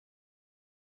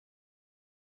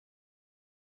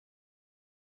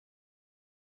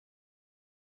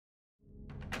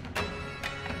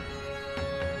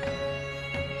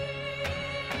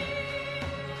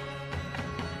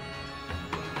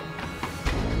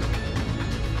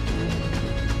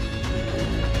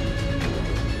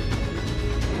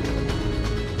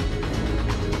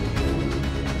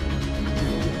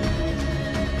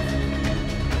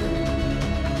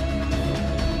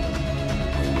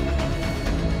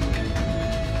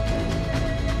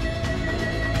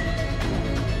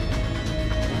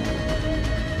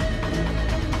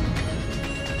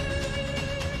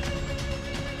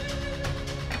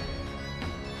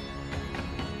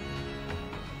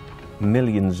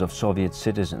millions of Soviet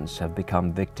citizens have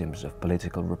become victims of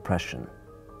political repression.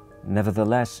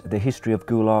 Nevertheless, the history of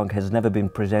Gulag has never been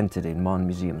presented in one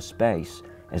museum space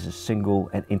as a single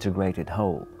and integrated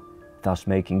whole, thus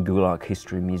making Gulag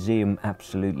History Museum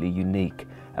absolutely unique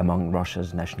among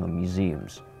Russia's national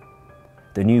museums.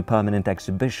 The new permanent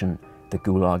exhibition, The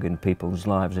Gulag in People's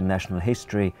Lives in National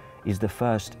History, is the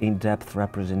first in-depth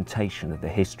representation of the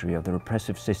history of the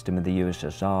repressive system in the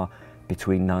USSR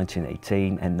between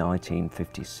 1918 and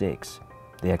 1956.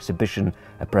 The exhibition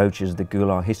approaches the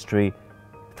Gulag history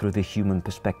through the human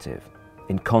perspective.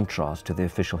 In contrast to the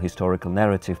official historical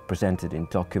narrative presented in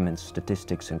documents,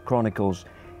 statistics and chronicles,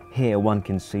 here one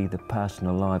can see the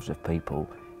personal lives of people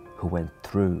who went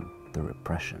through the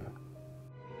repression.